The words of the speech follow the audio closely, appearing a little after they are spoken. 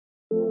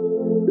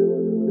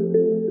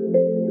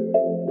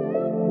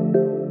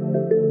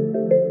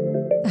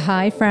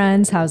Hi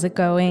friends, how's it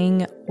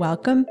going?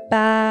 Welcome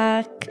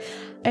back.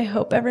 I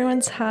hope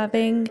everyone's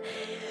having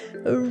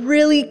a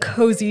really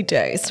cozy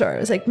day. Sorry, I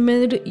was like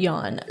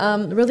mid-yawn.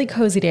 Really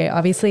cozy day.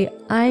 Obviously,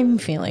 I'm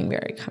feeling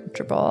very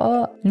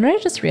comfortable. And I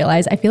just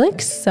realized I feel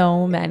like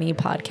so many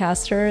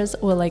podcasters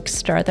will like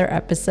start their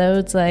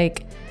episodes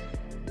like,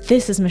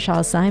 this is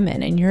Michelle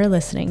Simon and you're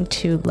listening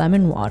to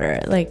Lemon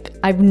Water. Like,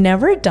 I've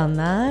never done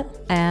that,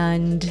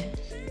 and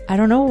I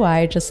don't know why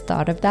I just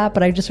thought of that,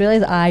 but I just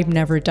realized I've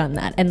never done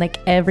that. And like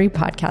every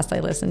podcast I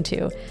listen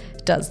to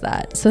does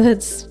that. So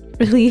it's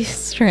really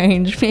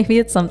strange. Maybe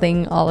it's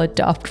something I'll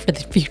adopt for the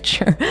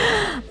future.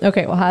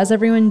 Okay, well, how's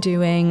everyone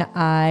doing?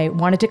 I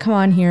wanted to come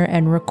on here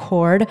and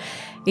record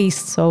a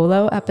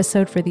solo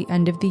episode for the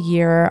end of the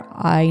year.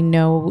 I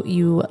know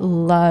you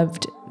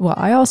loved, well,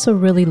 I also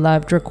really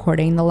loved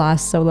recording the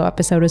last solo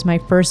episode. It was my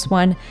first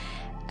one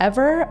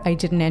ever. I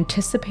didn't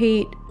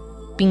anticipate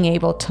being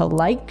able to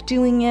like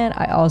doing it.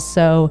 I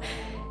also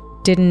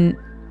didn't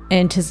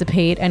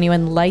anticipate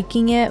anyone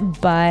liking it,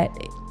 but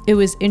it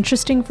was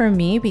interesting for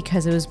me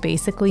because it was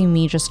basically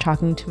me just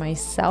talking to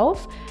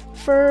myself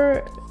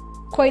for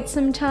quite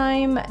some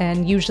time.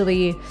 And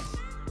usually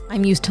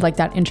I'm used to like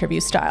that interview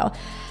style.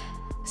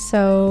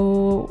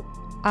 So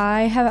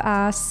I have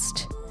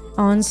asked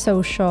on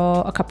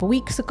social a couple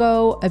weeks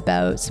ago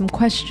about some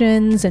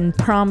questions and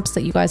prompts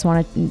that you guys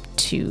wanted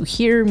to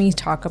hear me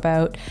talk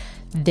about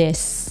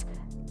this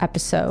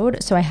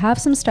episode. So I have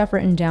some stuff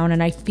written down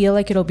and I feel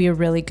like it'll be a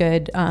really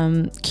good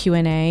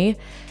Q&A.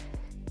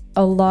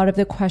 A lot of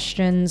the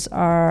questions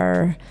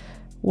are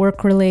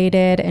work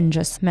related and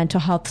just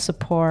mental health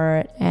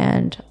support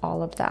and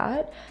all of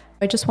that.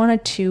 I just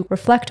wanted to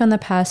reflect on the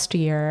past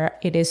year.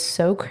 It is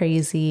so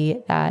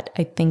crazy that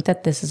I think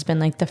that this has been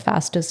like the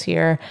fastest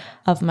year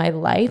of my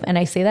life. And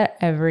I say that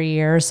every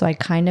year. So I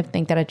kind of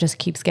think that it just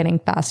keeps getting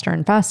faster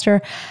and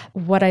faster.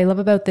 What I love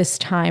about this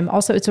time,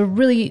 also,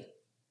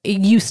 it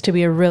used to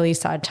be a really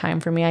sad time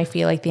for me. I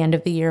feel like the end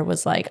of the year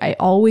was like, I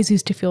always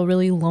used to feel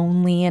really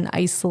lonely and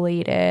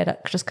isolated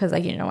just because I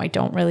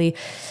don't really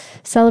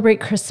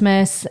celebrate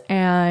Christmas,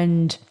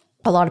 and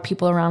a lot of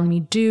people around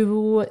me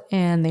do,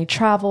 and they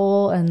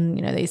travel and,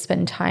 they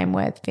spend time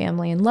with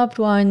family and loved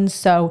ones.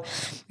 So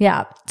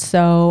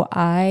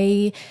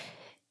I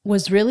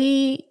was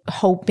really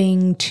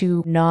hoping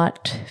to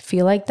not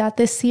feel like that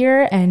this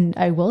year. And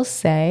I will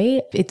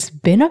say it's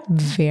been a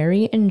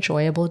very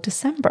enjoyable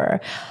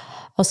December.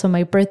 Also,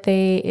 my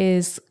birthday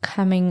is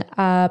coming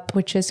up,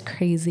 which is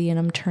crazy, and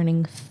I'm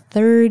turning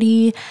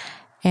 30,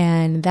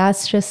 and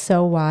that's just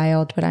so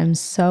wild, but I'm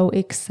so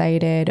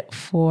excited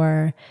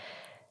for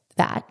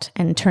that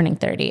and turning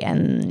 30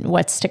 and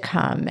what's to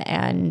come.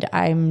 And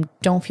I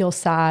don't feel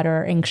sad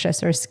or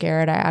anxious or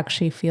scared. I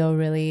actually feel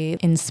really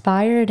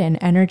inspired and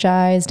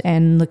energized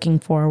and looking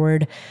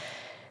forward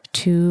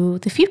to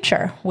the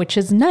future, which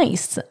is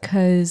nice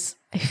because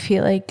I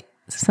feel like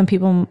some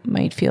people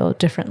might feel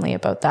differently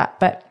about that,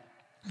 but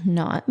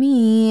not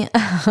me.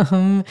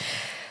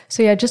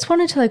 So yeah, just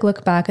wanted to like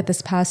look back at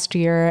this past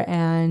year,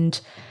 and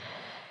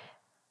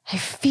I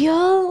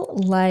feel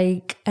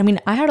like,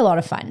 I had a lot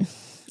of fun.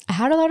 I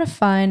had a lot of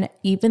fun,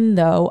 even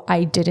though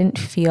I didn't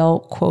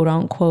feel quote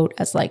unquote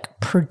as like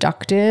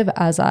productive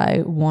as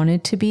I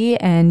wanted to be.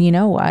 And you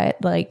know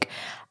what? Like,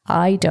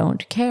 I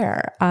don't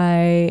care.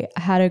 I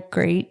had a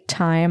great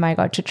time. I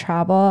got to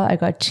travel. I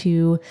got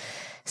to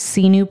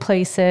see new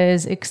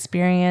places,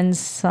 experience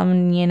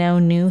some,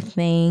 new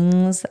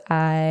things.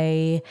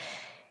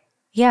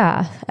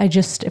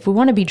 If we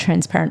want to be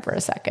transparent for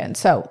a second.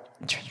 So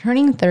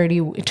turning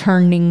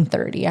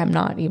 30, I'm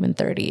not even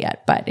 30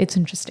 yet, but it's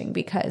interesting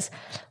because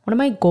one of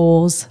my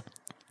goals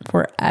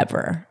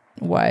forever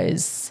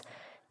was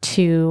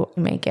to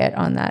make it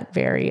on that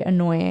very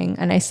annoying,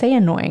 and I say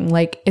annoying,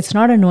 like it's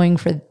not annoying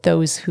for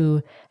those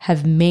who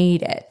have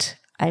made it.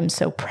 I'm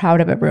so proud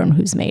of everyone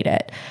who's made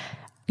it.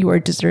 You are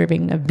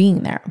deserving of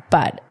being there,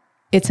 but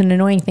it's an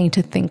annoying thing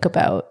to think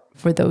about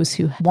for those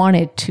who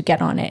wanted to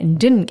get on it and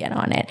didn't get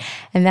on it.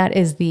 And that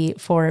is the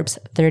Forbes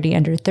 30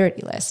 under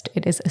 30 list.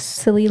 It is a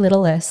silly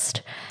little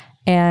list.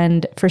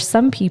 And for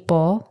some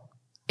people,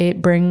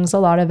 it brings a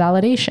lot of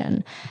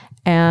validation.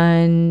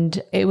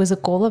 And it was a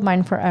goal of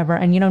mine forever.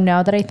 And,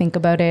 now that I think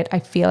about it, I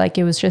feel like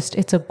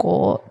it's a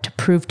goal to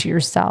prove to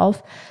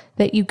yourself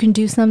that you can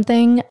do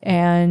something.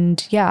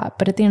 And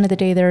but at the end of the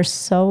day, there are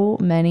so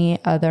many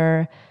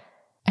other,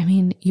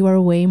 you are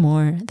way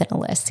more than a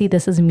list. See,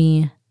 this is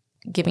me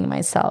giving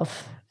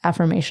myself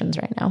affirmations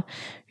right now.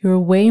 You're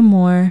way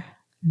more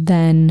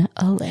than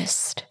a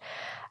list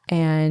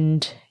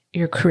and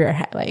your career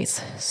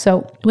highlights.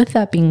 So with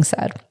that being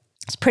said, I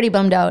was pretty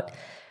bummed out.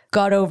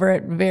 Got over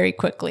it very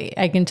quickly.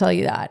 I can tell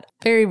you that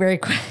very, very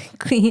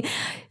quickly.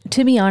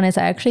 To be honest,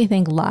 I actually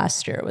think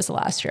last year was the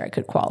last year I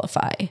could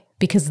qualify,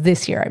 because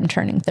this year I'm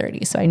turning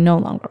 30, so I no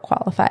longer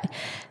qualify.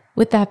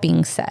 With that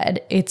being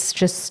said, it's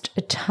just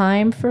a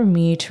time for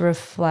me to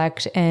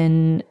reflect,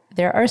 and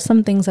there are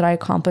some things that I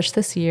accomplished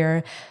this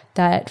year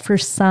that for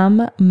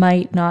some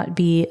might not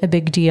be a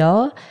big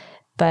deal,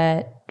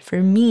 but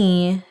for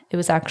me, it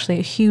was actually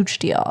a huge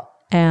deal.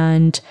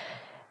 And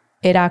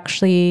it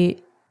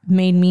actually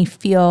made me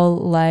feel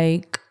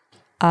like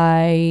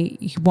I,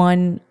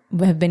 one,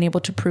 have been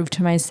able to prove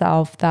to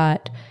myself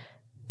that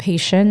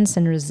patience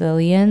and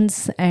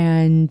resilience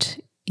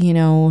and,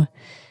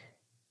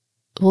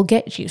 will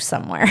get you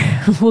somewhere,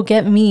 will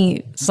get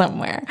me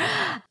somewhere.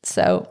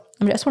 So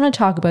I just want to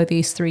talk about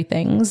these 3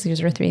 things.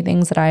 These are 3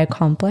 things that I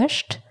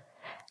accomplished,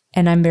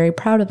 and I'm very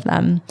proud of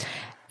them.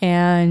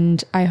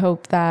 And I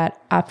hope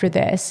that after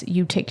this,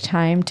 you take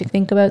time to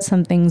think about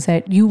some things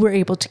that you were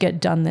able to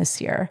get done this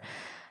year.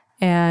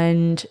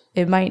 And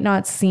it might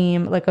not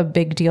seem like a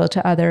big deal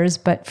to others,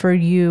 but for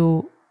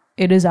you,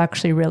 it is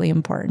actually really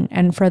important.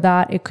 And for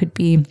that, it could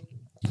be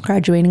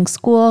graduating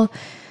school,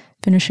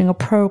 finishing a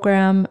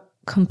program,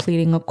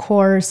 completing a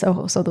course. So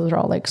those are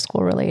all like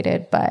school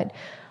related,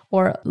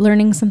 or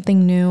learning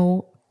something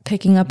new,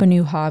 picking up a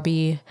new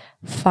hobby,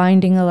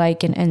 finding a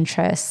like and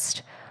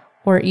interest,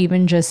 or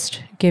even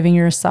just giving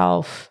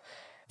yourself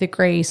the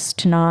grace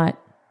to not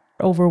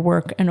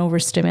overwork and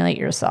overstimulate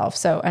yourself.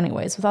 So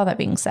anyways, with all that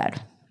being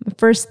said, the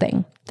first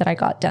thing that I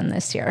got done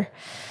this year,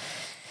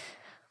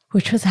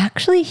 which was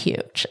actually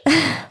huge,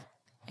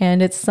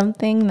 and it's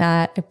something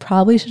that I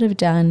probably should have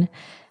done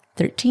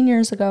 13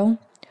 years ago.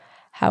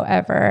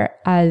 However,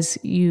 as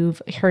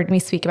you've heard me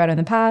speak about in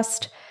the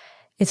past,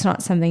 it's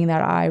not something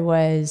that I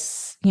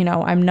was,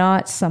 I'm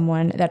not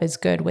someone that is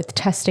good with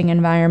testing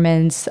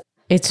environments.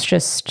 It's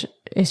just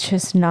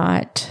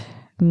not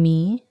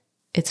me.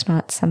 It's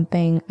not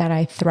something that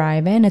I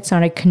thrive in. It's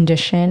not a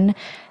condition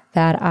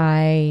that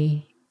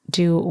I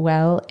do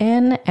well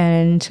in.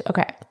 And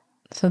okay,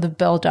 so the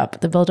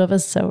buildup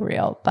is so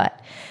real, but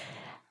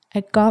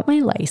I got my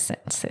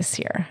license this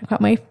year. I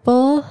got my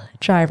full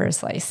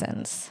driver's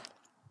license.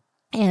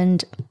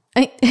 And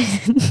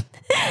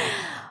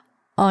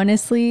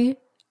honestly,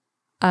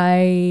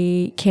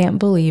 I can't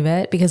believe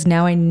it because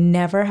now I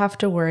never have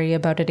to worry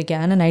about it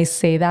again. And I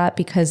say that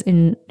because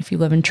if you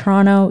live in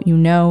Toronto,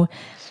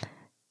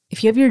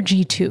 if you have your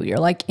G2, you're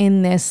like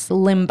in this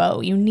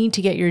limbo. You need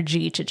to get your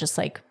G to just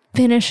like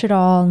finish it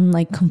all and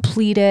like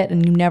complete it.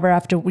 And you never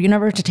have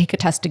to take a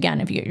test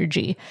again if you get your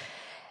G.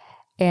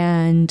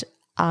 And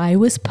I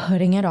was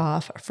putting it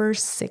off for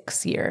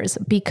 6 years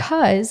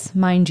because,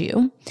 mind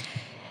you,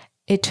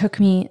 it took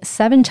me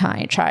 7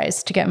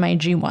 tries to get my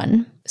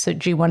G1. So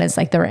G1 is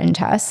like the written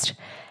test.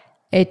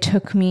 It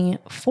took me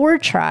 4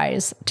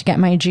 tries to get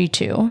my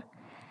G2.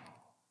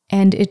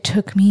 And it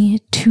took me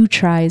 2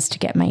 tries to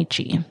get my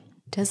G.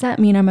 Does that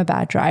mean I'm a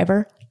bad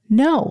driver?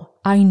 No,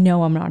 I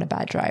know I'm not a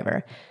bad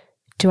driver.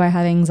 Do I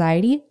have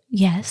anxiety?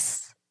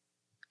 Yes.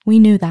 We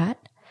knew that.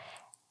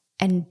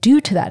 And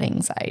due to that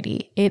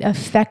anxiety, it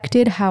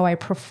affected how I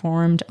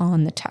performed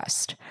on the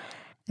test.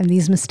 And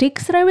these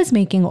mistakes that I was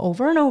making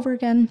over and over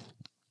again,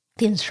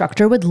 the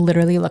instructor would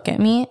literally look at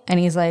me and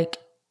he's like,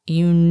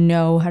 you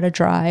know how to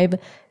drive.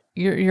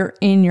 You're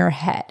in your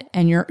head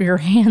and your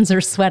hands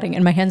are sweating,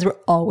 and my hands were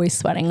always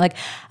sweating. Like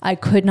I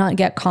could not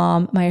get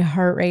calm. My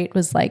heart rate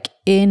was like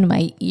in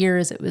my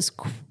ears. It was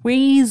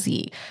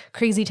crazy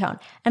town.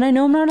 And I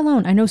know I'm not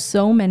alone. I know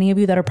so many of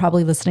you that are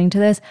probably listening to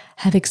this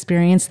have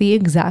experienced the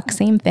exact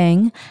same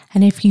thing.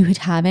 And if you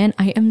haven't,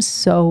 I am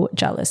so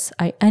jealous.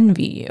 I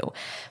envy you.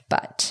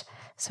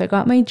 So I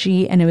got my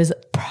G, and it was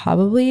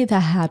probably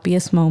the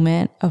happiest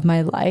moment of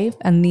my life.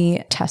 And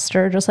the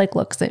tester just like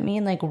looks at me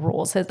and like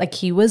rolls his, like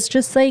he was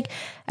just like,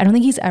 I don't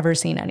think he's ever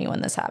seen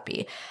anyone this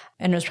happy.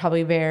 And it was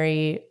probably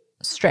very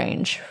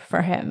strange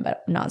for him,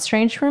 but not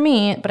strange for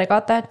me. But I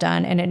got that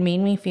done, and it made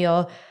me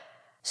feel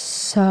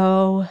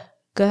so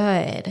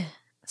good.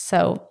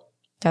 So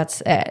that's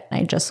it.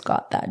 I just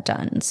got that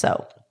done.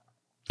 So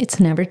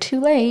it's never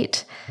too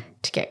late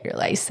to get your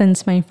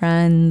license, my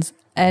friends.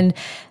 And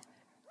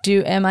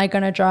am I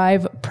going to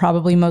drive?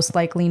 Probably most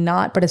likely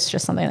not, but it's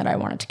just something that I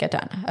wanted to get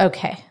done.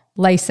 Okay,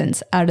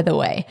 license out of the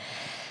way.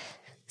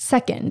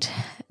 Second,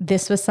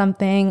 this was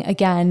something,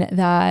 again,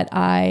 that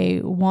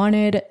I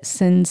wanted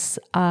since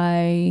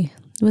I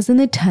was in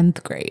the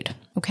 10th grade.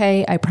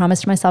 Okay, I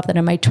promised myself that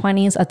in my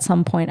 20s, at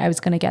some point, I was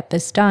going to get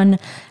this done.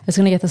 I was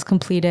going to get this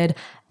completed,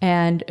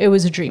 and it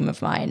was a dream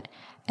of mine.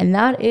 And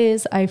that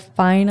is, I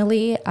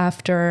finally,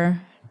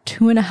 after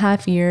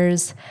 2.5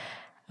 years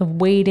of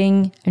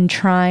waiting and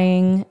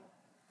trying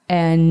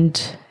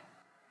and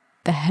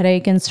the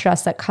headache and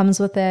stress that comes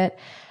with it,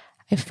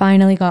 I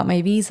finally got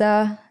my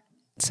visa.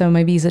 So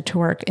my visa to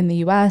work in the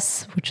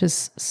US, which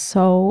is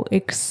so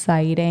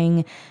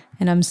exciting.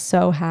 And I'm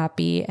so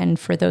happy. And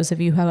for those of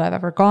you who have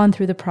ever gone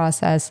through the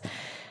process,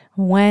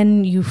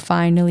 when you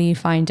finally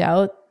find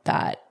out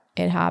that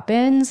it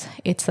happens,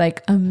 it's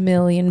like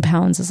 1,000,000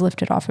 pounds is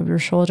lifted off of your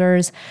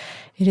shoulders.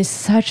 It is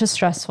such a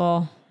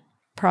stressful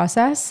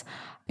process.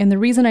 And the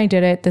reason I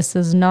did it, this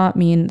does not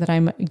mean that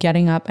I'm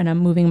getting up and I'm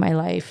moving my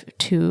life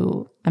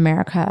to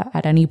America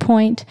at any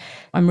point.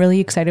 I'm really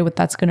excited what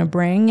that's going to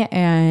bring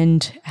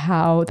and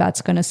how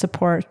that's going to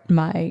support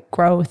my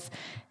growth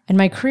and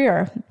my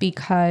career,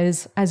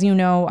 because as you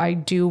know, I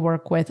do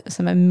work with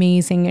some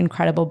amazing,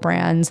 incredible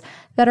brands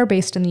that are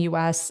based in the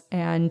US,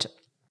 and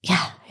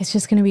yeah, it's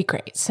just going to be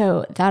great.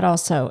 So that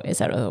also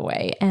is out of the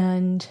way.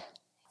 And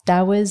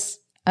that was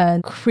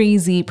a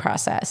crazy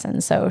process.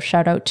 And so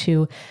shout out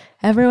to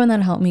everyone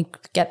that helped me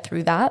get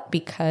through that,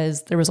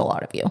 because there was a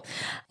lot of you.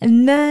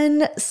 And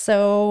then,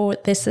 so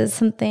this is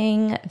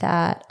something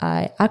that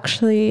I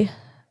actually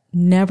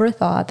never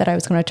thought that I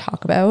was going to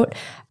talk about.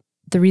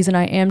 The reason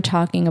I am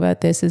talking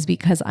about this is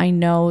because I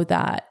know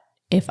that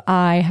if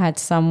I had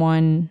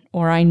someone,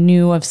 or I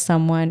knew of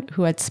someone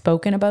who had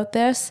spoken about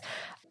this,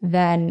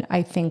 then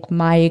I think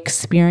my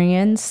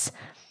experience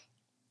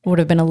would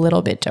have been a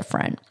little bit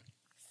different.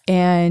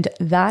 And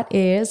that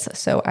is,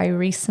 so I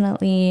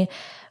recently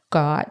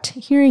got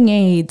hearing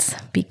aids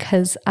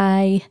because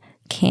I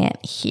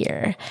can't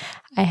hear.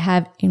 I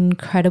have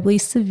incredibly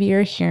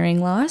severe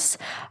hearing loss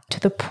to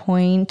the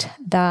point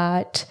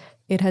that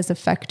it has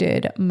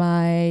affected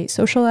my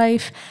social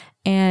life,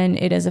 and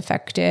it has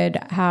affected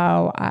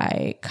how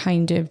I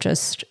kind of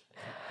just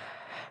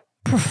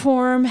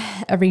perform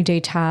everyday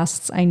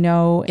tasks. I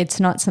know it's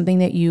not something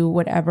that you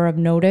would ever have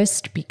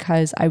noticed,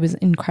 because I was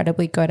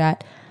incredibly good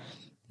at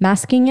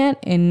masking it,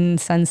 in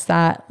the sense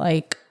that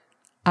like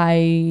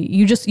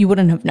you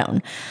wouldn't have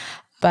known.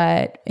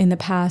 But in the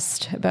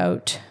past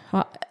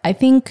I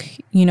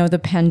think,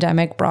 the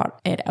pandemic brought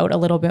it out a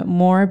little bit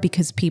more,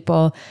 because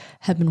people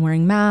have been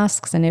wearing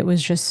masks, and it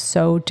was just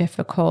so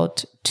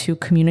difficult to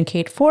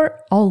communicate for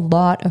a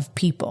lot of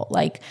people.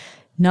 Like,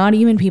 not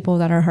even people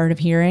that are hard of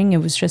hearing. It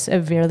was just a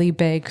really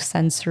big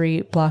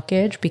sensory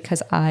blockage,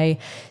 because I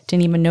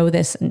didn't even know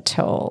this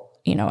until,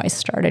 I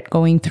started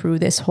going through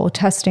this whole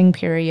testing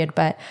period.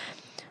 But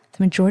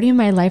the majority of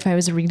my life, I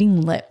was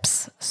reading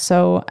lips.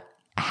 So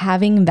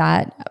having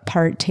that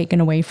part taken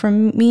away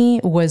from me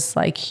was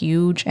like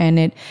huge, and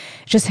it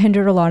just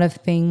hindered a lot of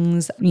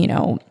things.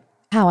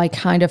 How I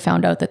kind of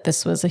found out that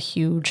this was a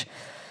huge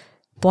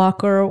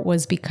blocker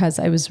was because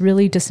I was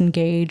really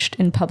disengaged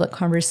in public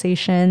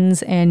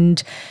conversations,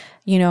 and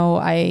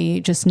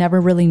I just never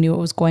really knew what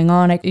was going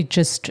on. It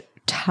just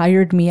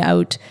tired me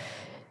out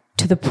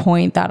to the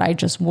point that I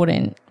just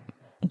wouldn't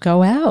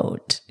go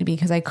out,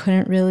 because I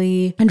couldn't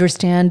really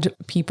understand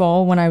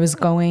people when I was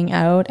going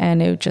out,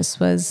 and it just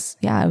was,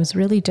 it was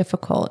really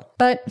difficult.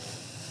 But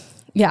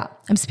yeah,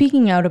 I'm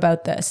speaking out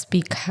about this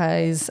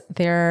because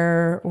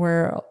there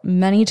were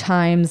many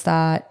times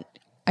that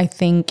I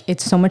think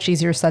it's so much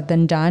easier said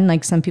than done.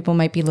 Like, some people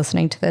might be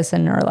listening to this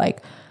and are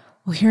like,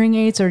 well, hearing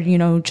aids are,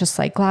 just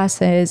like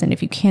glasses. And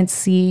if you can't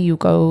see, you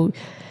go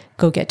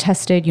get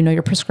tested,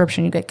 your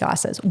prescription, you get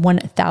glasses.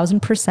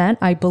 1000%.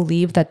 I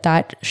believe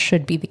that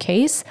should be the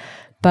case.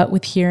 But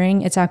with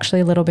hearing, it's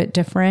actually a little bit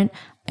different.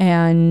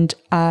 And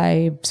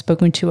I've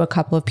spoken to a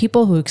couple of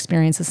people who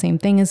experience the same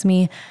thing as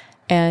me.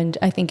 And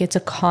I think it's a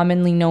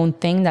commonly known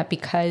thing that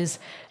because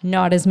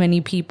not as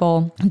many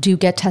people do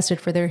get tested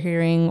for their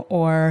hearing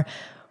or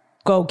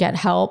go get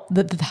help,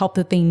 the help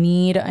that they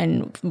need,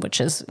 and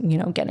which is,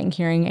 getting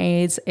hearing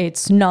aids,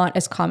 it's not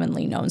as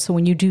commonly known. So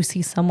when you do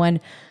see someone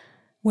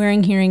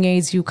wearing hearing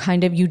aids, you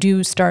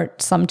do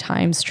start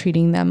sometimes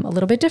treating them a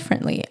little bit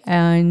differently.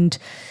 And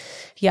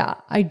yeah,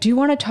 I do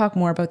want to talk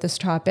more about this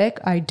topic.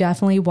 I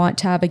definitely want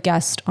to have a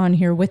guest on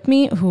here with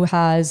me who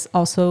has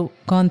also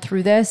gone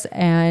through this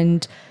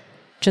and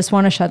just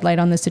want to shed light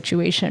on the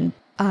situation.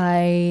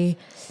 I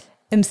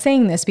am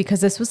saying this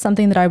because this was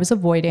something that I was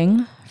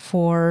avoiding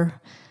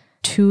for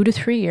 2 to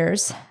 3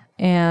 years,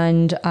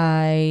 and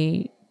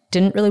I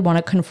didn't really want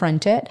to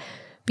confront it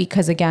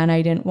because, again,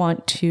 I didn't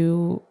want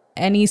to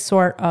any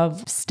sort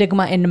of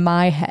stigma in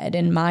my head,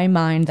 in my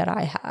mind that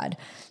I had.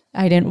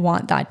 I didn't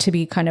want that to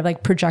be kind of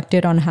like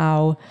projected on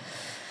how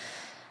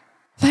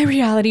my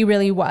reality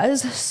really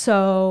was.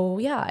 So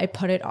yeah, I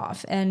put it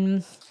off.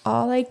 And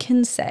all I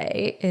can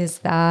say is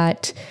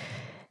that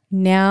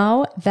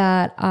now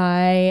that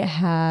I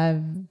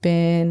have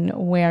been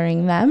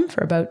wearing them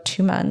for about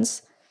 2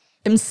 months,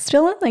 I'm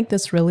still in like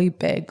this really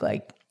big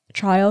like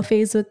trial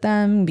phase with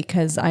them,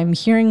 because I'm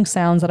hearing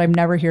sounds that I've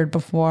never heard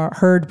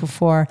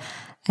before.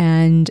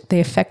 And they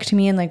affect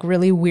me in like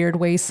really weird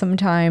ways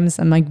sometimes.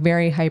 I'm like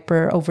very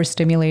hyper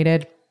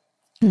overstimulated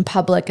in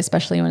public,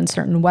 especially when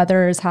certain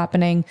weather is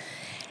happening,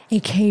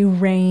 aka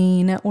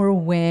rain or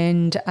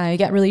wind. I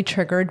get really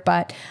triggered,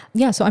 but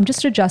yeah, so I'm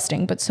just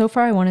adjusting. But so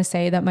far I want to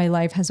say that my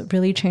life has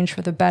really changed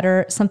for the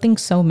better. Something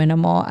so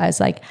minimal as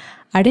like,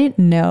 I didn't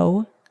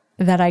know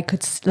that I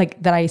could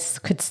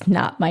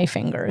snap my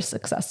fingers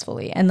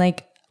successfully. And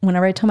like,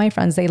 whenever I tell my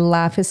friends, they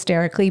laugh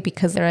hysterically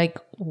because they're like,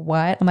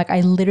 what? I'm like, I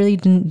literally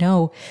didn't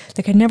know.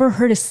 Like, I never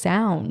heard a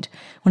sound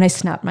when I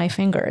snapped my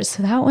fingers.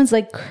 So that one's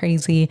like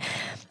crazy.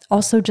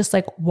 Also, just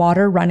like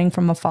water running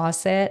from a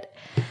faucet,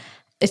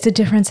 it's a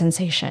different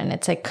sensation.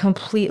 It's like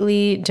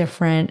completely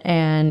different,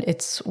 and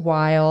it's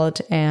wild.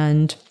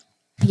 And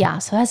yeah,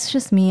 so that's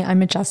just me.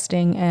 I'm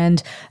adjusting.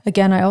 And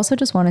again, I also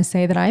just want to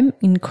say that I'm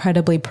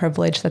incredibly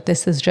privileged that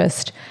this is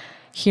just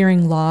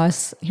hearing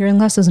loss. Hearing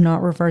loss is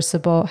not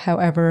reversible.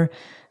 However,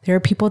 there are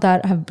people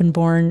that have been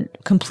born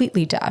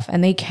completely deaf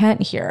and they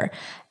can't hear.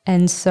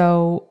 And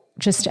so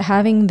just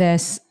having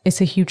this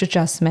is a huge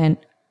adjustment.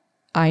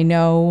 I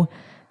know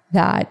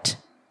that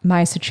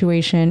my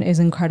situation is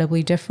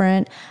incredibly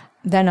different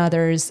than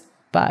others,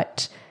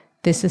 but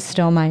this is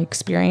still my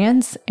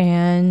experience.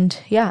 And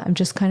yeah, I'm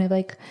just kind of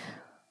like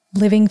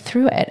living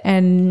through it.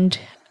 And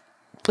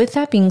with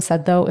that being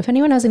said, though, if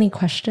anyone has any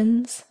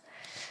questions,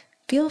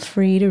 feel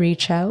free to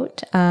reach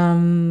out.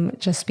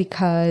 Just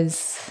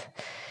because,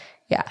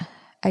 yeah,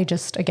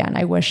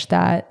 I wish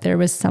that there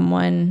was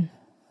someone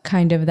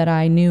kind of that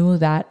I knew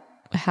that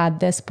had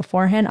this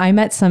beforehand. I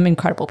met some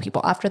incredible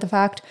people after the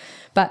fact,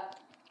 but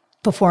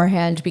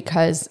beforehand,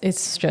 because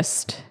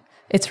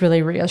it's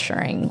really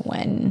reassuring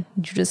when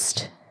you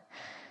just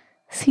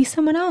see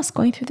someone else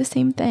going through the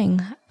same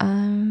thing.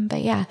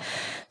 But yeah,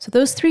 so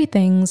those 3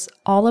 things,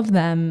 all of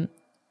them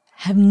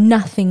have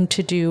nothing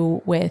to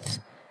do with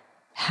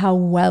how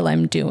well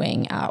I'm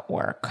doing at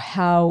work,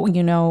 how,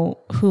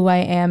 who I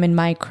am in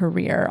my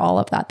career, all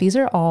of that. These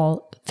are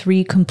all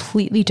 3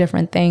 completely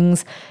different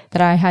things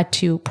that I had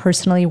to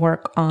personally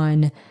work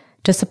on: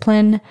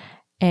 discipline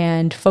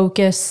and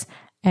focus.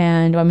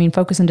 And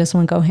focus and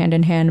discipline go hand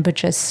in hand, but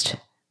just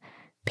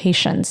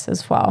patience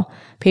as well.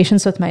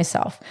 Patience with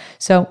myself.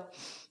 So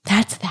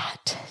that's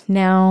that.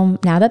 Now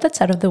that that's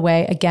out of the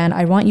way, again,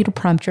 I want you to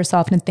prompt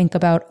yourself and think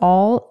about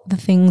all the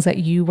things that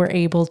you were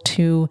able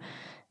to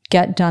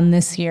get done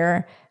this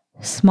year,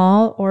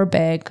 small or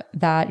big,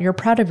 that you're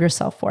proud of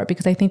yourself for,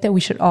 because I think that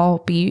we should all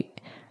be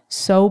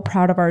so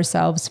proud of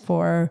ourselves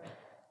for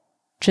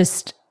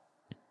just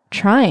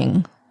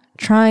trying,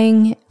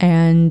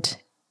 and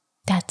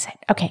that's it.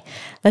 Okay,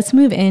 let's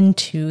move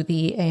into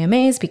the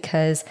AMAs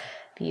because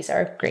these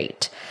are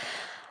great.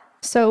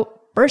 So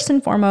first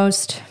and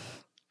foremost,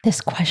 this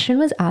question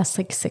was asked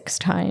like 6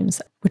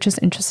 times, which is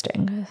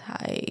interesting.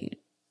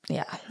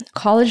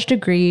 College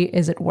degree,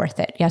 is it worth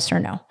it? Yes or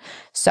no?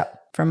 So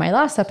for my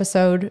last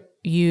episode,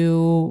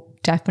 you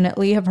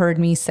definitely have heard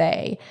me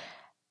say,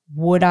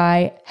 would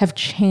I have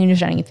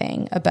changed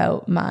anything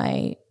about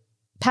my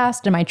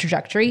past and my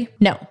trajectory?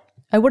 No,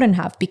 I wouldn't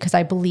have, because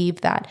I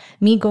believe that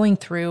me going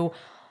through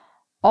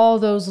all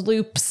those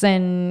loops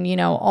and,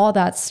 all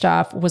that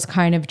stuff was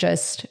kind of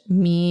just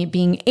me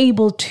being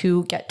able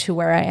to get to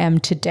where I am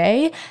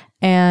today.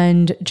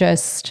 And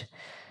just,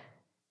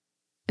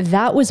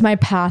 that was my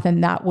path.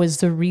 And that was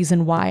the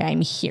reason why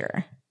I'm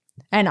here.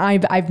 And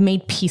I've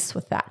made peace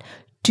with that.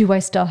 Do I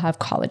still have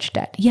college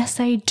debt? Yes,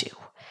 I do.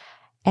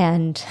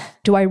 And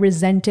do I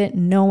resent it?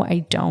 No,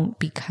 I don't,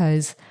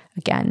 because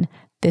again,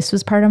 this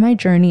was part of my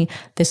journey.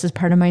 This is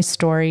part of my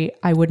story.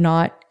 I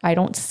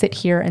don't sit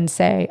here and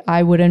say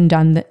I would have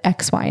done the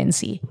X, Y, and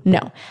Z.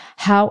 No.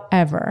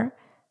 However,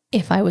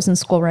 if I was in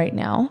school right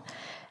now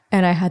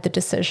and I had the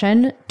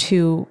decision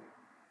to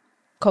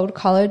go to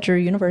college or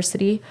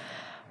university,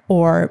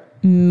 or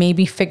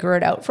maybe figure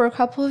it out for a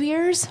couple of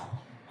years,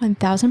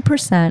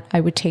 1000% I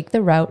would take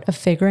the route of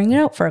figuring it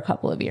out for a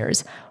couple of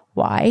years.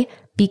 Why?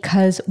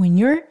 Because when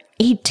you're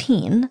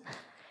 18,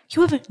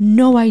 you have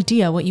no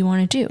idea what you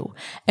want to do.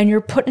 And you're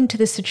put into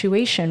this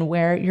situation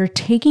where you're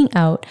taking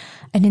out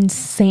an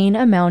insane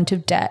amount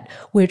of debt,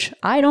 which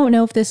I don't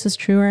know if this is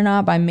true or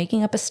not, but I'm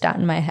making up a stat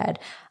in my head.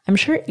 I'm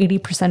sure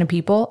 80% of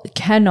people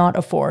cannot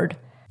afford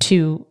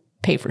to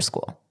pay for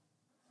school.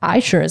 I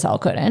sure as hell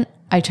couldn't.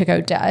 I took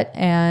out debt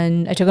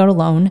and I took out a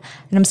loan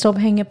and I'm still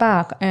paying it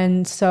back.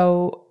 And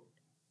so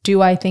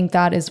do I think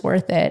that is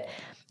worth it?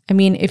 I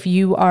mean, if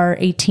you are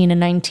 18 and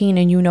 19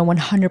 and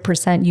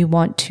 100% you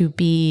want to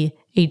be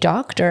a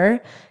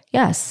doctor,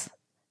 yes,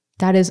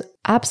 that is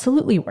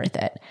absolutely worth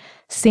it.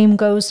 Same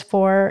goes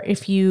for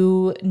if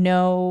you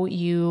know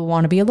you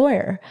want to be a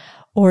lawyer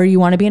or you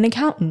want to be an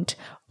accountant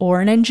or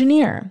an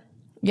engineer.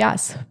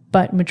 Yes,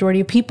 but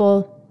majority of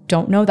people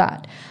don't know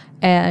that.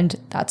 And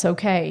that's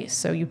okay.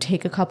 So you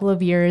take a couple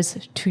of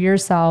years to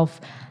yourself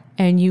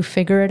and you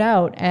figure it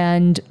out.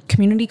 And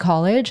community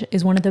college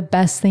is one of the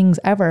best things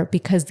ever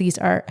because these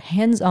are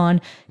hands-on,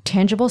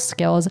 tangible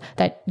skills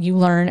that you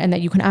learn and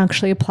that you can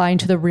actually apply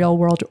into the real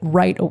world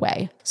right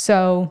away.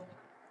 So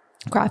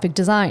graphic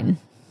design,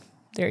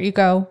 there you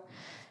go.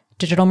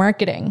 Digital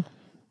marketing,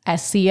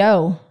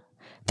 SEO.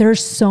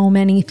 There's so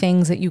many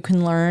things that you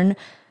can learn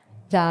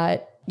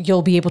that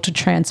you'll be able to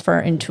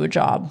transfer into a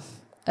job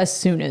as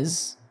soon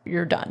as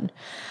you're done.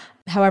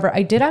 However,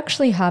 I did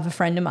actually have a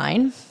friend of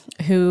mine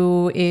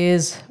who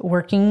is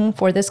working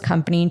for this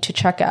company to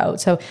check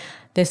out. So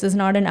this is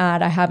not an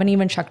ad. I haven't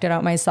even checked it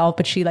out myself,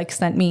 but she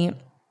sent me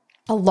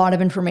a lot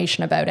of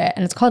information about it.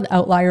 And it's called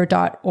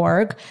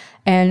outlier.org.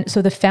 And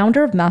so the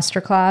founder of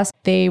Masterclass,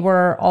 they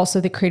were also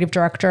the creative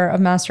director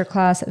of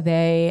Masterclass.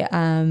 They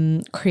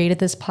created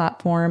this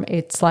platform.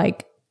 It's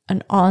like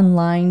an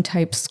online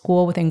type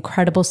school with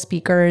incredible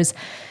speakers.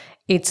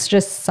 It's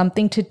just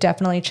something to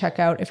definitely check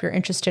out if you're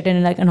interested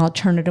in an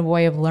alternative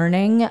way of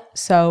learning.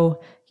 So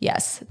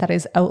yes, that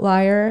is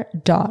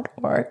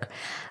outlier.org.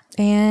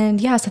 And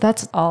yeah, so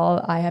that's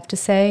all I have to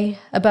say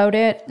about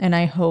it. And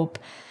I hope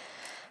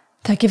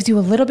that gives you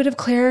a little bit of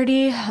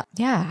clarity.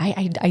 Yeah,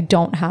 I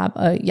don't have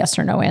a yes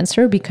or no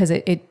answer because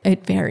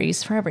it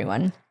varies for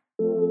everyone.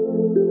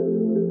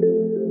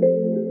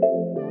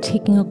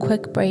 Taking a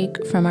quick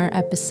break from our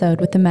episode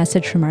with a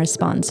message from our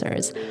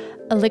sponsors.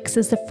 Elix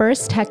is the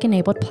first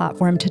tech-enabled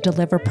platform to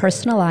deliver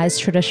personalized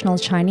traditional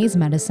Chinese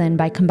medicine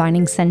by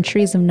combining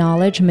centuries of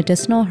knowledge,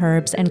 medicinal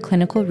herbs, and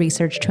clinical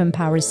research to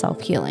empower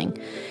self-healing.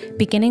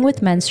 Beginning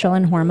with menstrual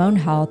and hormone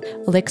health,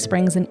 Elix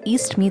brings an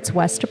East meets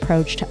West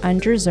approach to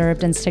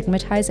underserved and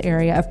stigmatized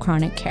area of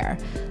chronic care.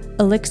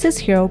 Elix's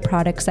hero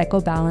product,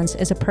 Cycle Balance,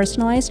 is a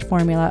personalized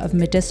formula of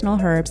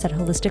medicinal herbs that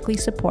holistically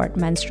support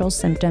menstrual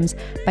symptoms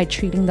by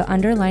treating the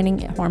underlying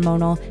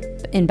hormonal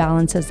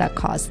imbalances that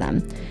cause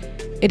them.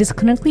 It is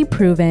clinically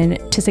proven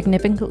to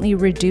significantly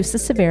reduce the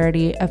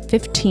severity of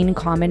 15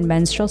 common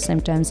menstrual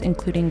symptoms,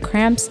 including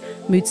cramps,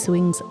 mood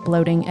swings,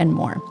 bloating, and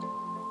more.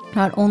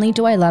 Not only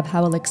do I love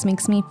how Elix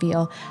makes me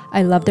feel,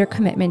 I love their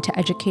commitment to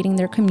educating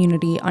their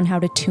community on how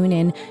to tune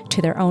in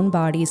to their own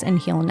bodies and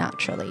heal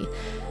naturally.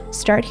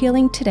 Start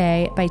healing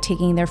today by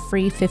taking their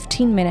free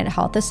 15-minute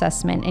health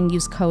assessment and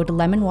use code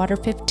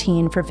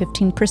LEMONWATER15 for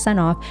 15%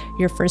 off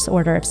your first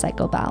order of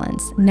Cycle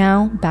Balance.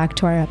 Now, back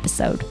to our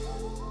episode.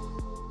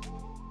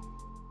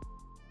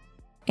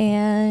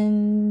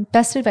 And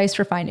best advice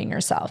for finding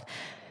yourself.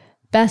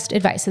 Best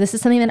advice. So this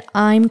is something that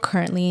I'm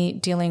currently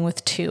dealing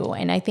with too.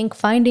 And I think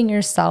finding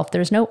yourself,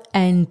 there's no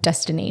end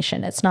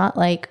destination. It's not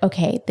like,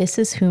 okay, this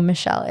is who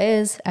Michelle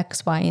is,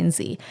 X, Y, and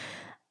Z.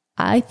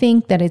 I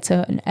think that it's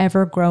an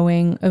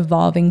ever-growing,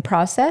 evolving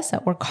process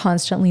that we're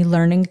constantly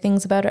learning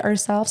things about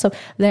ourselves. So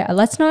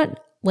let's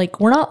not,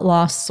 we're not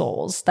lost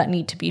souls that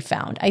need to be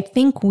found. I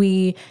think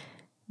we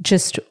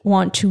just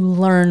want to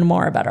learn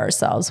more about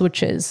ourselves,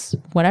 which is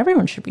what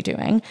everyone should be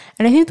doing.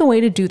 And I think the way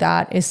to do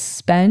that is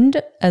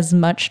spend as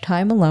much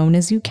time alone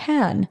as you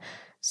can.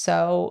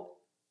 So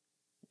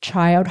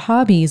try out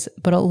hobbies,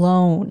 but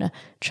alone.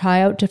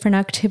 Try out different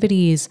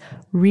activities,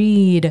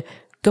 read,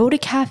 go to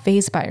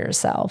cafes by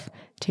yourself.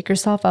 Take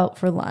yourself out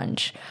for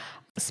lunch,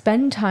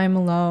 spend time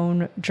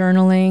alone,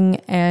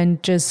 journaling,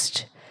 and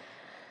just,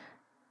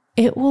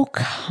 it will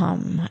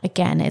come.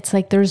 Again, it's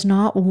like there's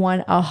not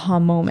one aha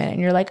moment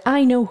and you're like,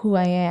 I know who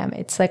I am.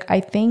 It's like, I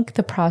think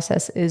the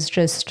process is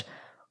just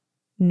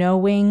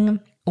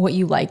knowing what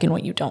you like and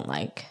what you don't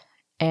like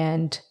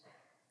and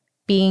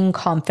being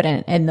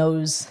confident in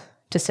those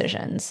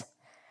decisions.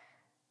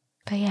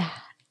 But yeah,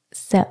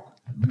 so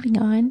moving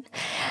on.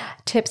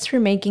 Tips for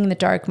making the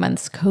dark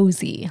months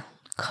cozy.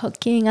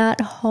 Cooking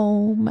at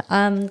home,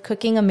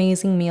 cooking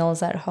amazing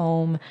meals at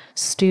home,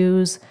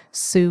 stews,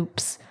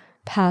 soups,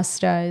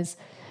 pastas,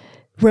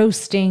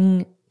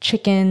 roasting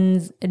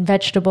chickens and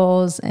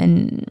vegetables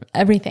and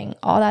everything,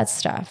 all that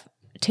stuff.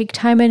 Take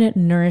time and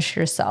nourish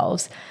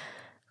yourselves.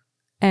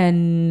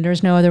 And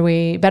there's no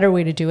better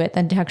way to do it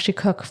than to actually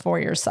cook for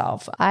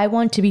yourself. I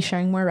want to be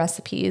sharing more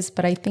recipes,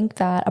 but I think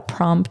that a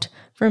prompt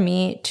for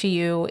me to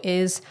you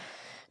is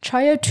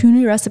try out 2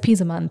 new recipes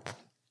a month.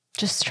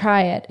 Just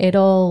try it.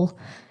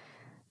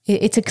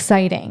 It's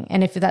exciting.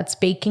 And if that's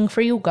baking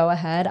for you, go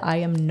ahead. I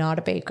am not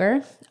a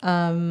baker,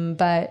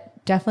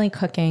 but definitely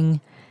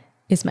cooking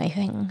is my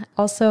thing.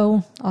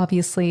 Also,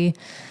 obviously,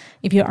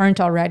 if you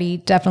aren't already,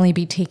 definitely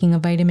be taking a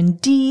vitamin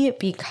D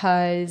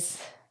because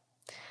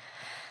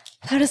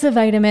that is a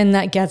vitamin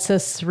that gets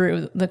us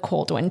through the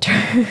cold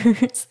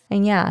winters.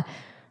 And yeah,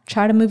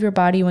 try to move your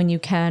body when you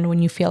can,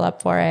 when you feel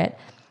up for it.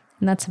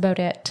 And that's about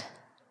it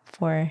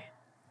for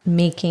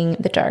making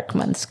the dark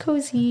months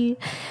cozy.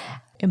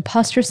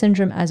 Imposter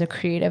syndrome as a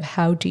creative,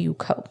 how do you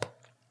cope?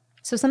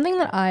 So something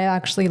that I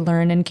actually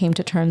learned and came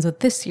to terms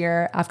with this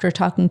year after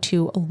talking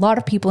to a lot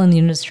of people in the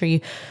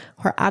industry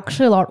who are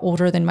actually a lot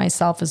older than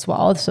myself as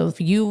well. So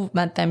if you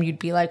met them, you'd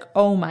be like,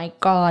 oh my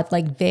God,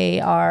 they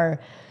are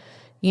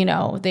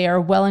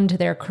well into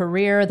their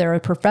career. They're a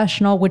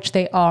professional, which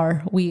they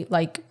are.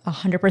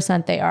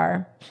 100% they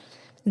are.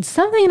 And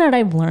something that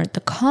I've learned, the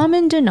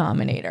common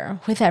denominator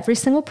with every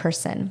single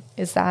person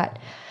is that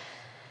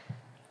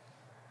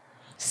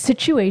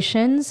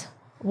situations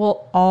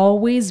will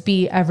always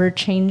be ever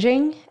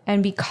changing.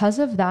 And because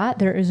of that,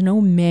 there is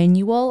no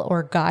manual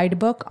or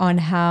guidebook on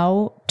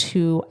how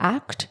to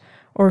act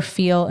or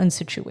feel in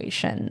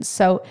situations.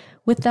 So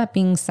with that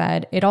being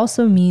said, it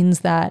also means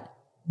that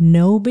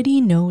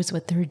nobody knows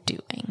what they're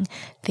doing.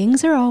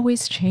 Things are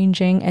always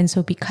changing. And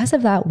so because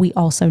of that, we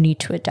also need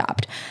to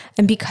adapt.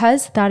 And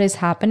because that is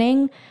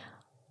happening,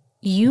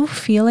 you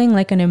feeling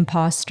like an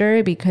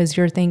imposter because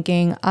you're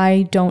thinking,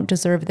 I don't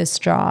deserve this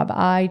job.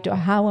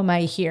 How am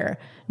I here?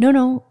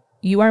 No,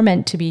 you are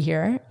meant to be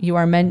here. You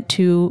are meant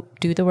to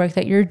do the work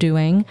that you're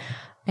doing,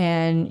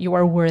 and you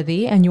are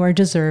worthy and you are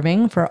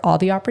deserving for all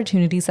the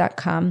opportunities that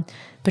come.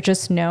 But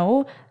just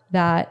know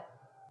that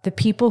the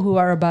people who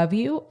are above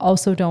you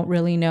also don't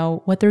really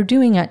know what they're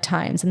doing at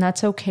times. And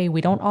that's okay.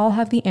 We don't all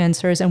have the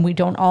answers, and we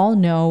don't all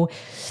know.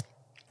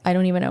 I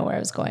don't even know where I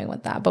was going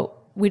with that, but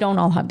we don't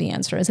all have the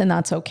answers, and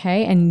that's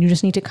okay. And you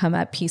just need to come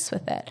at peace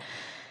with it.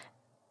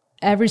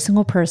 Every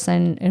single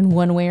person in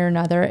one way or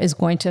another is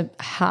going to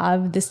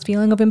have this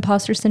feeling of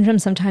imposter syndrome.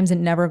 Sometimes it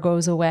never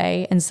goes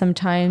away. And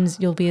sometimes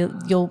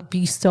you'll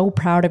be so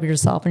proud of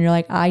yourself and you're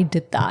like, I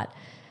did that.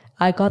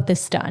 I got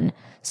this done.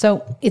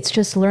 So it's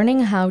just learning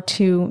how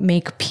to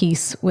make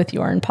peace with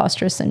your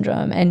imposter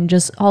syndrome and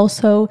just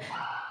also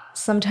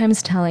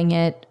sometimes telling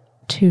it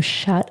to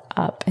shut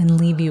up and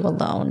leave you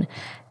alone.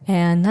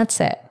 And that's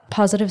it.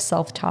 Positive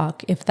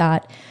self-talk. If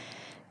that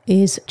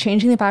is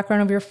changing the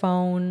background of your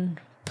phone,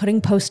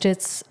 putting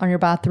Post-its on your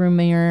bathroom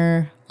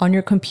mirror, on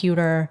your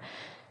computer,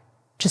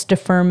 just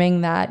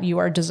affirming that you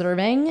are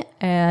deserving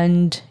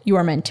and you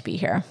are meant to be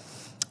here.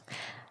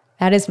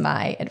 That is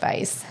my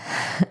advice.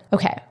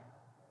 Okay.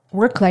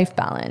 Work-life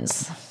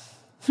balance.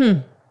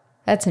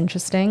 That's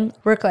interesting.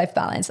 Work-life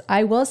balance.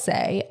 I will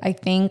say, I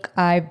think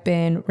I've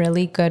been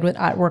really good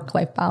at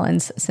work-life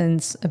balance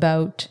since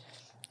about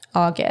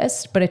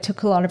August, but it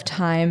took a lot of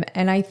time.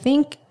 And I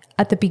think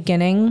at the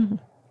beginning,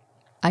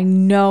 I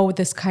know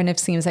this kind of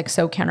seems like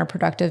so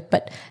counterproductive,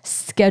 but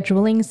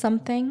scheduling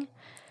something,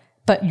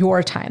 but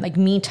your time, like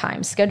me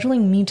time,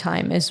 scheduling me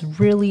time is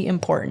really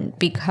important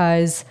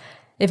because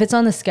if it's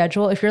on the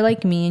schedule, if you're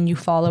like me and you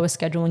follow a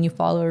schedule and you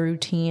follow a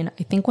routine,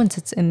 I think once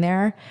it's in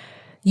there,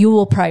 you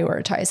will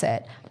prioritize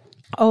it.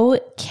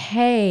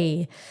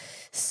 Okay.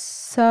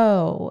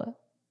 So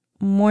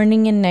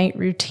morning and night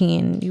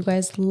routine. You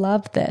guys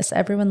love this.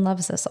 Everyone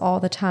loves this all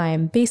the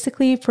time.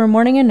 Basically, for a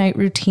morning and night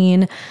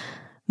routine,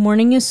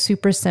 morning is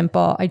super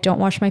simple. I don't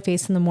wash my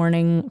face in the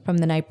morning from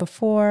the night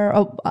before.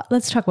 Oh,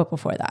 let's talk about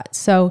before that.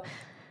 So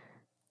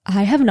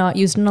I have not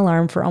used an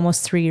alarm for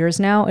almost 3 years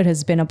now. It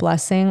has been a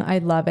blessing. I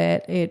love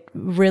it. It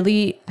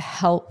really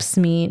helps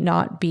me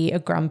not be a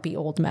grumpy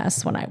old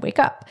mess when I wake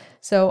up.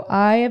 So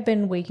I have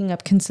been waking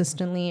up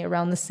consistently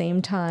around the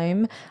same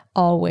time,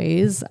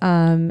 always.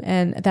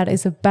 And that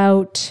is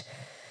about,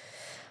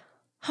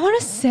 I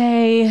want to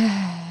say,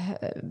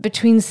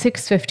 between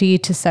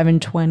 6:50 to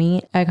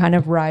 7:20. I kind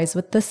of rise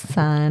with the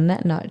sun,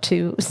 not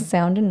to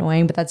sound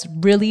annoying, but that's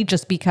really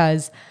just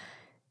because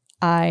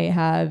I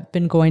have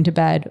been going to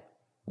bed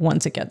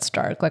once it gets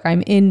dark. Like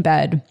I'm in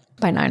bed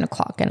by 9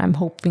 o'clock and I'm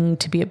hoping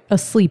to be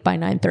asleep by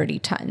 9:30,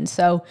 10.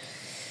 So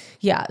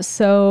yeah,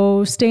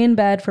 so stay in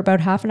bed for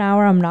about half an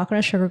hour. I'm not going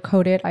to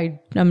sugarcoat it.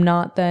 I'm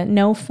not the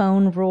no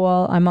phone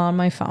rule. I'm on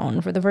my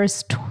phone for the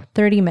first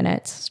 30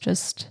 minutes,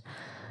 just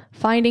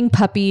finding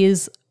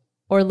puppies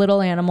or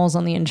little animals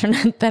on the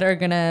internet that are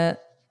going to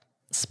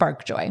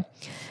spark joy.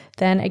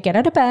 Then I get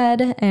out of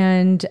bed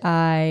and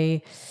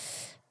okay,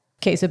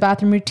 so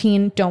bathroom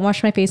routine, don't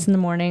wash my face in the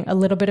morning, a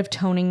little bit of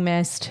toning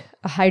mist,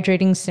 a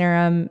hydrating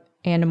serum,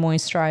 and a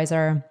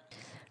moisturizer.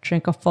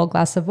 Drink a full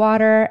glass of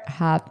water,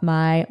 have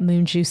my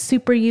Moon Juice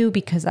Super U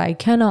because I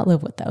cannot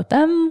live without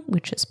them,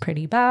 which is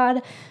pretty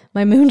bad.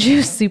 My Moon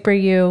Juice Super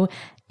U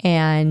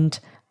and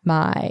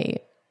my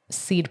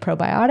Seed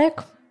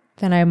Probiotic.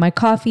 Then I have my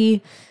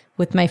coffee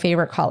with my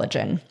favorite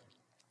collagen.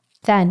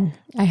 Then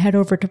I head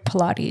over to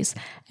Pilates.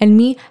 And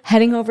me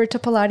heading over to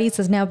Pilates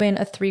has now been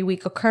a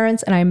 3-week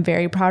occurrence, and I'm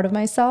very proud of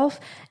myself.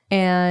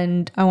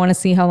 And I want to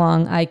see how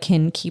long I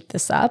can keep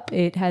this up.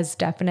 It has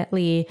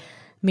definitely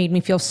made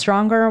me feel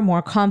stronger,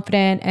 more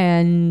confident,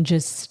 and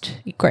just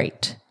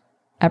great.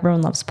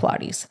 Everyone loves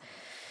Pilates.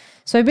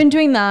 So I've been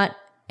doing that.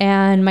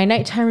 And my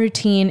nighttime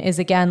routine is,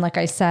 again, like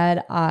I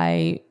said,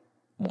 I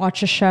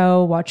watch a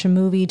show, watch a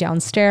movie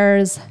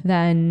downstairs,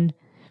 then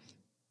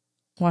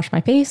wash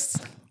my face,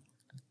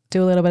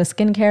 do a little bit of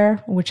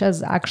skincare, which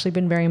has actually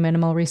been very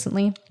minimal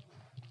recently.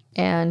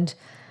 And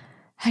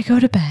I go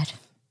to bed,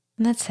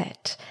 and that's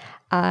it.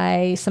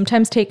 I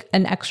sometimes take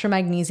an extra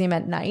magnesium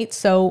at night.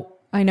 So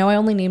I know I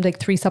only named like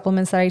 3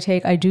 supplements that I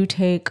take. I do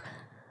take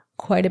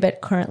quite a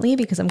bit currently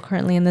because I'm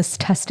currently in this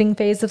testing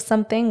phase of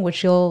something,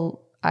 which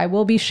I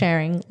will be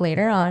sharing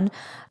later on.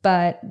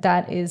 But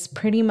that is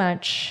pretty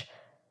much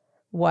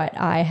what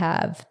I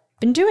have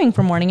been doing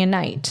for morning and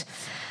night.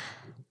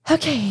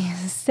 Okay,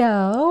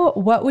 so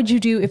what would you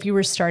do if you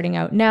were starting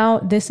out? Now,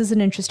 this is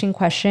an interesting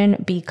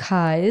question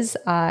because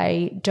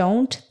I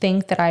don't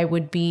think that I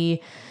would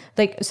be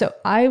so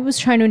I was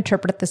trying to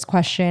interpret this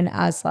question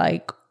as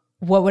like,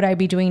 what would I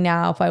be doing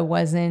now if I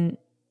wasn't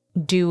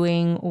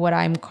doing what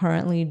I'm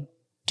currently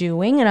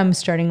doing and I'm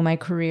starting my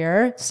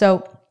career?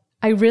 So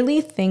I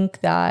really think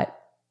that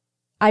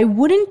I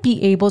wouldn't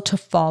be able to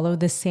follow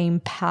the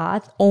same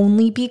path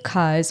only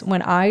because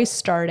when I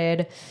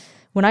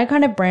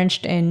kind of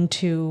branched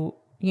into,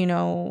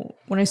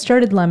 when I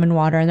started Lemon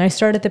Water and I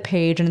started the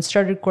page and it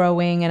started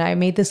growing and I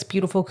made this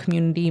beautiful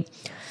community,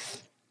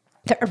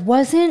 there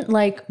wasn't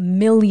like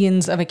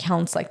millions of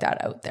accounts like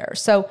that out there.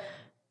 So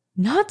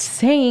not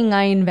saying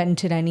I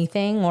invented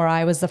anything or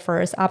I was the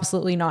first,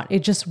 absolutely not. It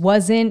just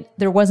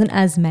there wasn't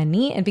as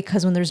many. And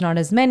because when there's not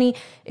as many,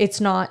 it's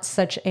not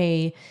such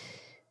a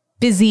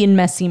busy and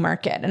messy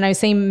market. And I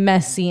say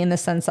messy in the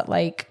sense that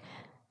like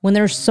when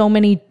there's so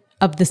many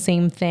of the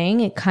same thing,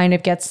 it kind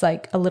of gets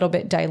like a little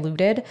bit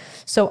diluted.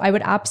 So I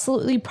would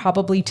absolutely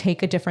probably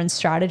take a different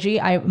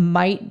strategy. I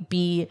might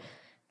be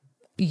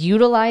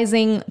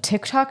utilizing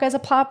TikTok as a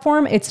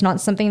platform. It's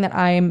not something that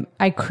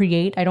I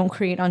create. I don't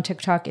create on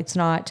TikTok. It's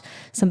not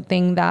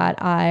something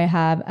that I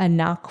have a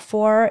knack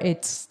for.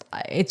 It's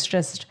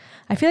just,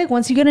 I feel like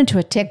once you get into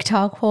a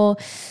TikTok hole,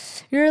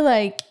 you're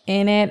like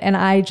in it, and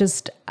I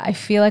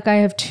feel like I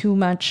have too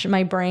much,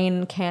 my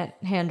brain can't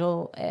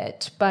handle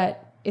it.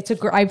 But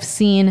I've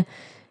seen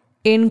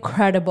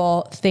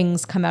incredible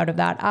things come out of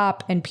that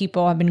app, and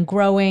people have been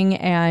growing,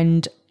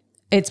 and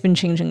it's been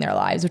changing their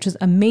lives, which is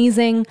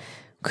amazing.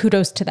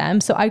 Kudos to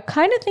them. So I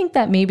kind of think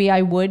that maybe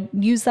I would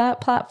use that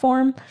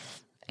platform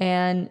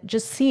and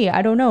just see.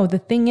 I don't know. The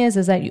thing is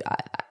that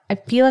I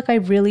feel like I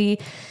really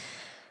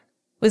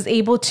was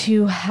able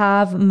to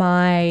have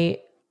my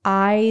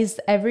eyes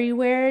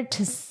everywhere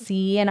to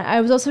see. And I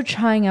was also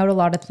trying out a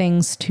lot of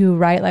things too,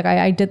 right? Like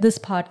I did this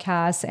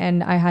podcast,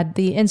 and I had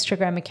the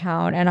Instagram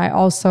account, and I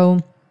also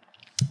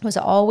was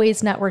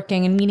always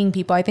networking and meeting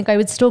people. I think I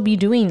would still be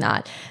doing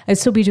that. I'd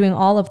still be doing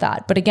all of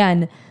that. But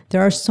again,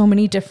 there are so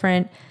many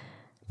different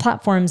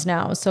platforms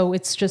now. So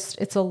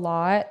it's a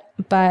lot.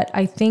 But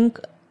I think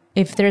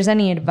if there's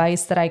any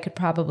advice that I could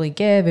probably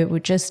give, it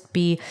would just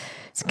be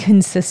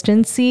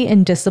consistency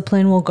and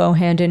discipline will go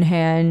hand in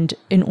hand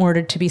in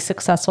order to be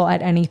successful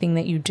at anything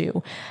that you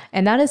do.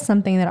 And that is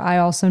something that I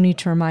also need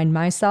to remind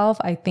myself.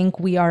 I think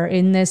we are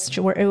in this,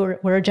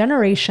 we're a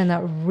generation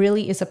that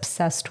really is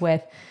obsessed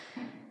with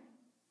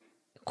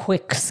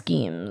quick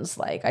schemes.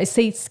 Like I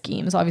say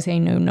schemes, obviously I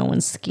know no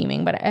one's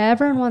scheming, but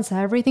everyone wants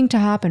everything to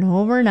happen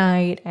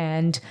overnight,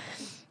 and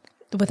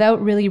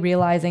without really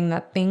realizing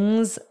that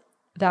things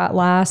that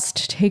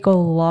last take a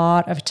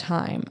lot of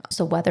time.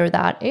 So whether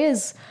that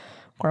is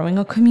growing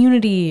a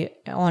community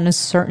on a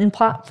certain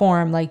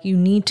platform, like you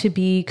need to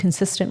be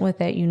consistent with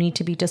it. You need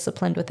to be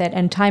disciplined with it.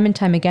 And time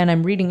again,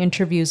 I'm reading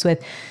interviews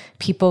with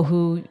people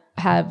who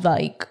have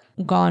like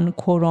gone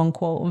quote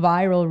unquote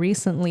viral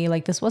recently.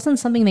 Like this wasn't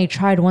something they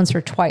tried once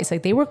or twice.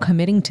 Like they were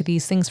committing to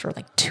these things for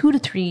like 2 to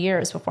 3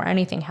 years before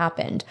anything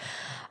happened.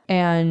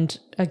 And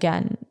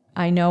again,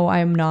 I know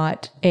I'm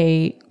not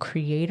a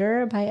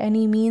creator by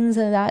any means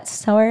of that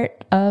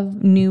sort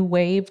of new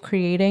wave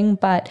creating,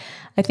 but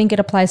I think it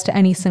applies to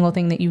any single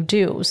thing that you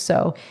do.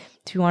 So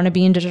if you want to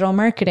be in digital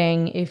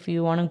marketing, if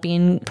you want to be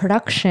in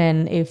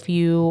production, if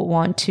you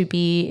want to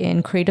be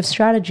in creative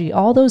strategy,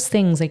 all those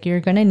things, like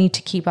you're going to need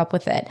to keep up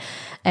with it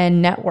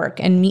and network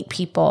and meet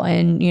people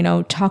and, you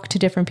know, talk to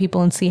different people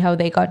and see how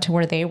they got to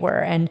where they were,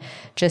 and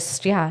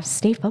just,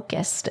 stay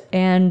focused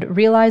and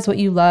realize what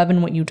you love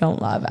and what you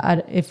don't love.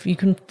 If you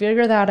can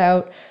figure that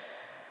out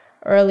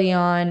early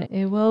on,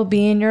 it will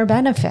be in your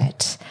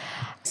benefit.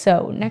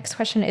 So next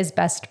question is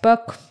best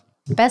book.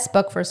 Best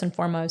book, first and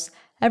foremost.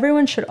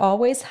 Everyone should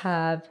always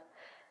have,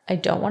 I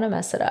don't want to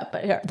mess it up,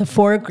 but The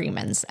Four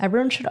Agreements.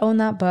 Everyone should own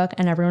that book,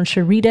 and everyone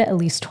should read it at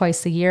least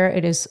twice a year.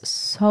 It is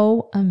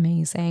so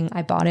amazing.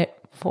 I bought it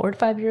 4 to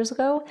 5 years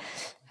ago.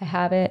 I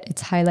have it.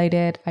 It's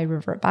highlighted. I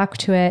revert back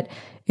to it.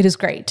 It is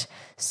great.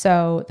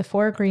 So The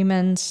Four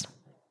Agreements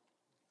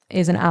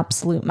is an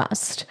absolute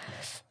must.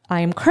 I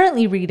am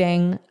currently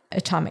reading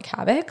Atomic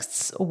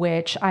Habits,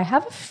 which I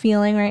have a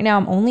feeling right now,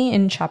 I'm only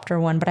in chapter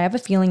 1, but I have a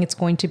feeling it's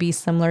going to be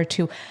similar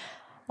to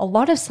a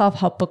lot of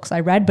self-help books I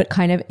read, but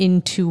kind of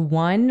into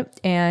one.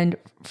 And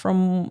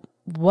from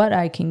what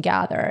I can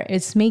gather,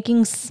 it's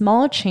making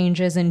small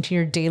changes into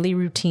your daily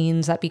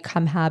routines that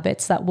become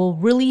habits that will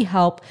really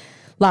help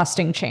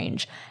lasting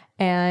change.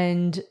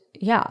 And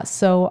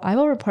so I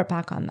will report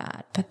back on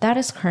that. But that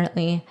is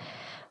currently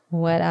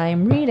what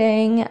I'm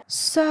reading.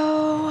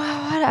 So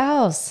what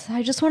else?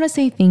 I just want to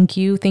say thank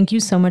you. Thank you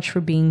so much for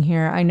being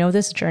here. I know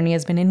this journey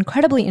has been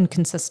incredibly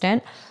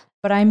inconsistent,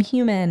 but I'm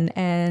human,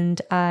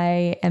 and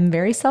I am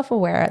very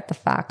self-aware at the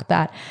fact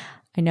that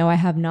I know I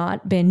have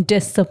not been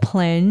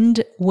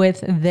disciplined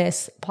with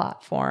this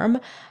platform.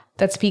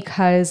 That's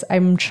because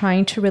I'm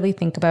trying to really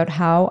think about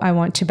how I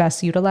want to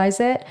best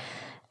utilize it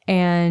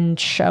and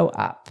show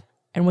up.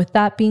 And with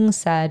that being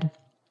said,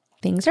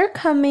 things are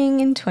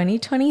coming in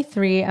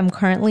 2023. I'm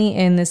currently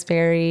in this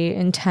very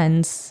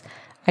intense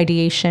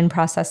ideation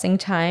processing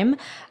time,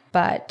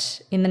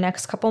 but in the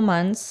next couple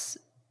months,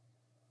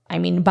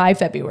 by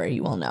February,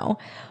 you will know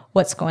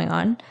what's going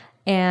on.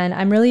 And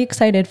I'm really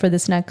excited for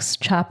this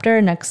next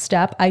chapter, next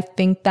step. I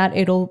think that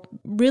it'll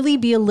really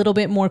be a little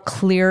bit more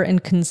clear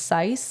and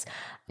concise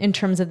in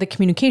terms of the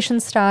communication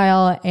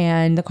style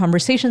and the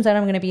conversations that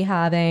I'm going to be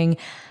having.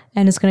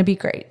 And it's going to be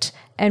great.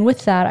 And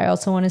with that, I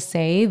also want to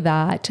say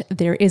that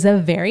there is a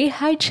very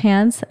high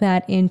chance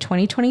that in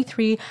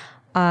 2023,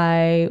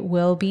 I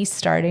will be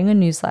starting a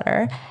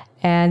newsletter.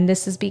 And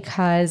this is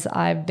because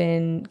I've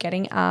been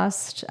getting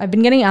asked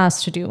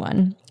to do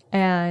one.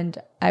 And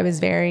I was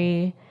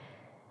very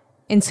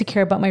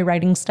insecure about my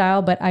writing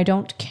style, but I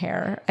don't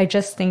care. I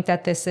just think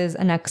that this is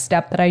a next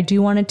step that I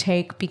do want to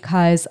take,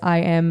 because I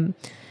am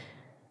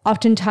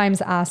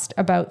oftentimes asked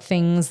about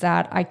things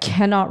that I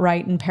cannot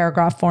write in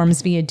paragraph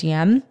forms via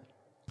DM,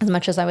 as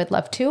much as I would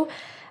love to.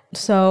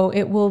 So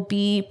it will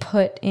be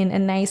put in a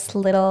nice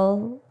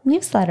little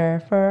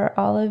newsletter for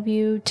all of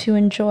you to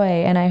enjoy,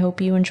 and I hope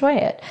you enjoy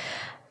it.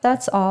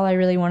 That's all I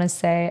really want to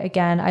say.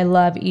 Again, I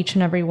love each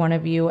and every one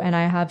of you, and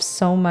I have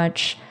so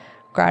much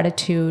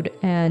gratitude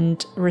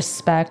and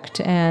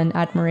respect and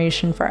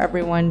admiration for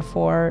everyone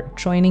for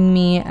joining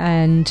me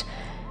and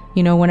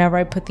You know, whenever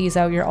I put these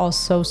out, you're all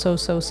so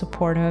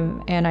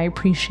supportive, and I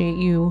appreciate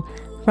you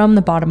from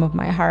the bottom of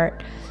my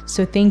heart.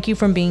 So thank you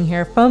for being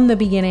here from the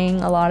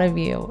beginning, a lot of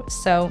you.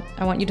 So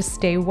I want you to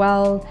stay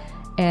well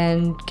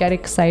and get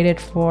excited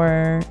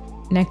for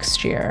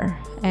next year.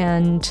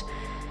 And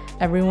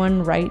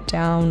everyone write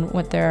down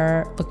what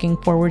they're looking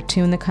forward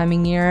to in the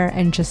coming year,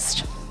 and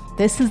just,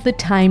 this is the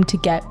time to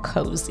get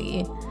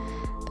cozy.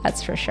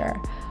 That's for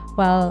sure.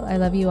 Well, I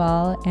love you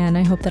all, and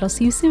I hope that I'll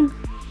see you soon.